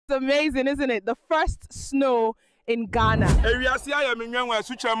amazing, isn't it? The first snow in Ghana.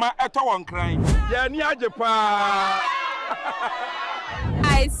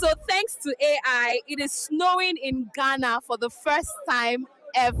 So thanks to AI, it is snowing in Ghana for the first time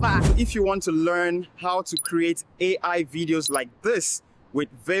ever. If you want to learn how to create AI videos like this with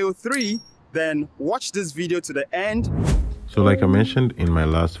Veo 3, then watch this video to the end. So like I mentioned in my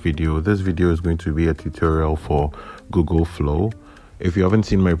last video, this video is going to be a tutorial for Google Flow. If you haven't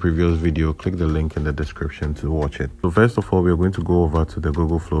seen my previous video, click the link in the description to watch it. So first of all, we are going to go over to the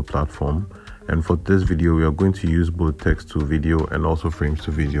Google Flow platform. And for this video, we are going to use both text to video and also frames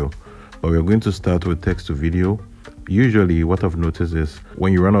to video. But we're going to start with text to video. Usually what I've noticed is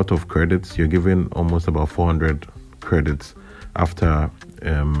when you run out of credits, you're given almost about 400 credits after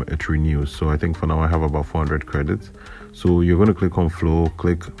it renews. So I think for now I have about 400 credits. So you're going to click on Flow,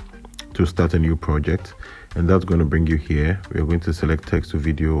 click to start a new project, and that's going to bring you here. We're going to select text to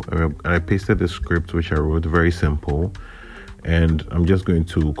video, and I pasted the script which I wrote, very simple. And I'm just going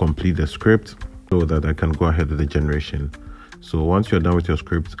to complete the script so that I can go ahead with the generation. So once you're done with your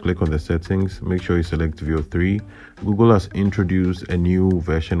script, click on the settings, make sure you select Veo 3. Google has introduced a new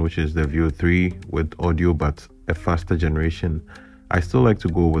version, which is the Veo 3 with audio but a faster generation. I still like to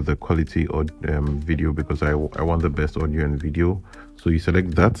go with the quality video because I want the best audio and video. So you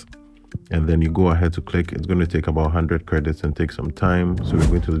select that and then you go ahead to click. It's going to take about 100 credits and take some time. So we're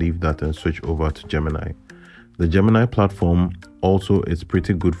going to leave that and switch over to Gemini. The Gemini platform also is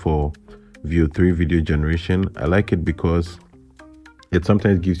pretty good for Veo 3 video generation. I like it because it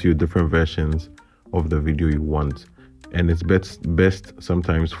sometimes gives you different versions of the video you want, and it's best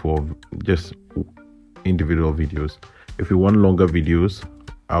sometimes for just individual videos. If you want longer videos,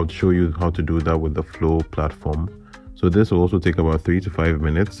 I'll show you how to do that with the Flow platform. So this will also take about 3 to 5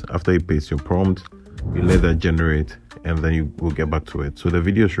 minutes. After you paste your prompt, you let that generate, and then you will get back to it. So the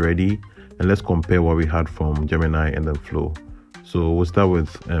video is ready. And let's compare what we had from Gemini and then Flow. So we'll start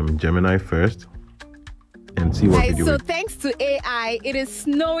with Gemini first and see what we do. So thanks to AI, it is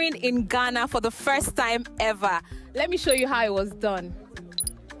snowing in Ghana for the first time ever. Let me show you how it was done.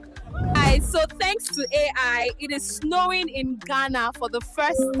 So thanks to AI, it is snowing in Ghana for the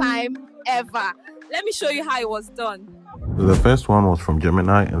first time ever. Let me show you how it was done. So the first one was from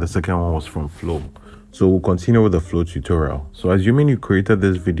Gemini and the second one was from Flow. So we'll continue with the Flow tutorial. So assuming you created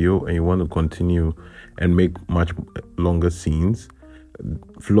this video and you want to continue and make much longer scenes,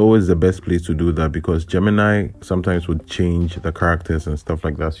 Flow is the best place to do that because Gemini sometimes would change the characters and stuff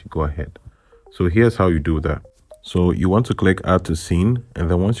like that. So you go ahead. So here's how you do that. So you want to click add to scene,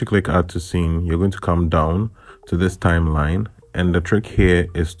 and then once you click add to scene, you're going to come down to this timeline, and the trick here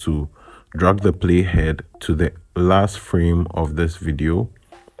is to drag the playhead to the last frame of this video.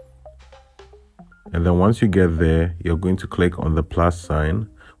 And then once you get there, you're going to click on the plus sign.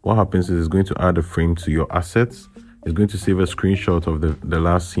 What happens is it's going to add a frame to your assets. It's going to save a screenshot of the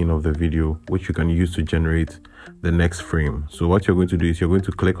last scene of the video, which you can use to generate the next frame. So what you're going to do is you're going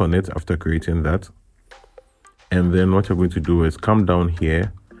to click on it after creating that. And then what you're going to do is come down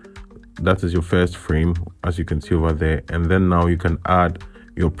here. That is your first frame, as you can see over there. And then now you can add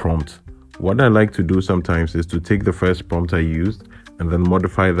your prompt. What I like to do sometimes is to take the first prompt I used and then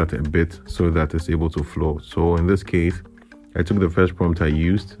modify that a bit so that it's able to flow. So in this case, I took the first prompt I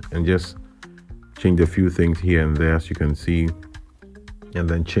used and just changed a few things here and there, as you can see, and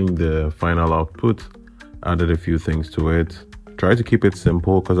then changed the final output, added a few things to it. Try to keep it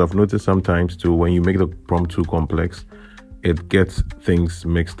simple because I've noticed sometimes too, when you make the prompt too complex, it gets things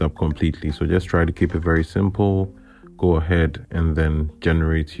mixed up completely. So just try to keep it very simple. Go ahead and then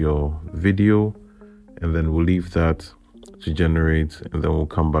generate your video, and then we'll leave that to generate, and then we'll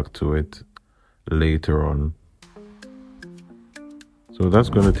come back to it later on. So that's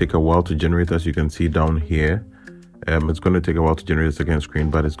going to take a while to generate, as you can see down here. It's going to take a while to generate the second screen,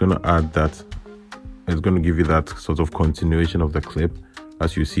 but it's going to add that, it's going to give you that sort of continuation of the clip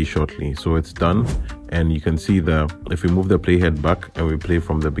as you see shortly. So it's done, and you can see that if we move the playhead back and we play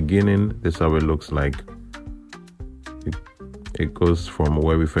from the beginning, this is how it looks like. It goes from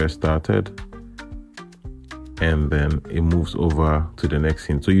where we first started, and then it moves over to the next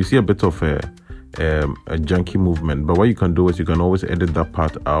scene. So you see a bit of a junky movement, but what you can do is you can always edit that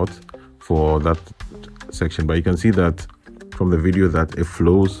part out for that section. But you can see that from the video that it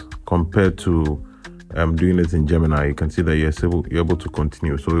flows compared to doing it in Gemini. You can see that you're able to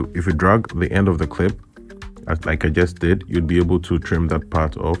continue. So if you drag the end of the clip, like I just did, you'd be able to trim that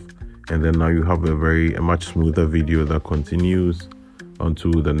part off, and then now you have a much smoother video that continues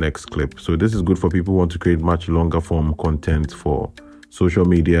onto the next clip. So this is good for people who want to create much longer form content for social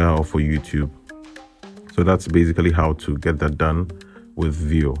media or for YouTube. So that's basically how to get that done. with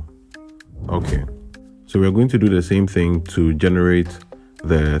Veo. Okay, so we're going to do the same thing to generate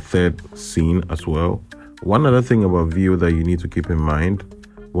the third scene as well. One other thing about Veo that you need to keep in mind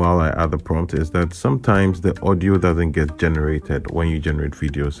while I add the prompt is that sometimes the audio doesn't get generated when you generate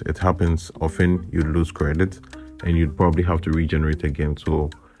videos. It happens often, you lose credit and you'd probably have to regenerate again. So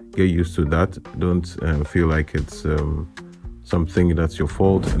get used to that. Don't feel like it's something that's your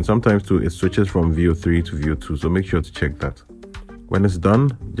fault. And sometimes too, it switches from Veo 3 to Veo 2. So make sure to check that. When it's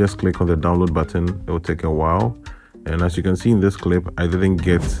done, just click on the download button. It will take a while. And as you can see in this clip, I didn't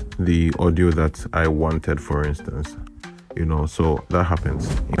get the audio that I wanted, for instance, you know, so that happens.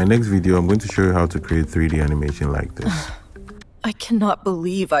 In my next video, I'm going to show you how to create 3D animation like this. I cannot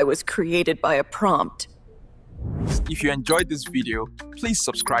believe I was created by a prompt. If you enjoyed this video, please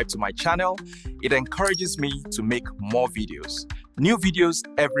subscribe to my channel. It encourages me to make more videos. New videos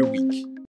every week.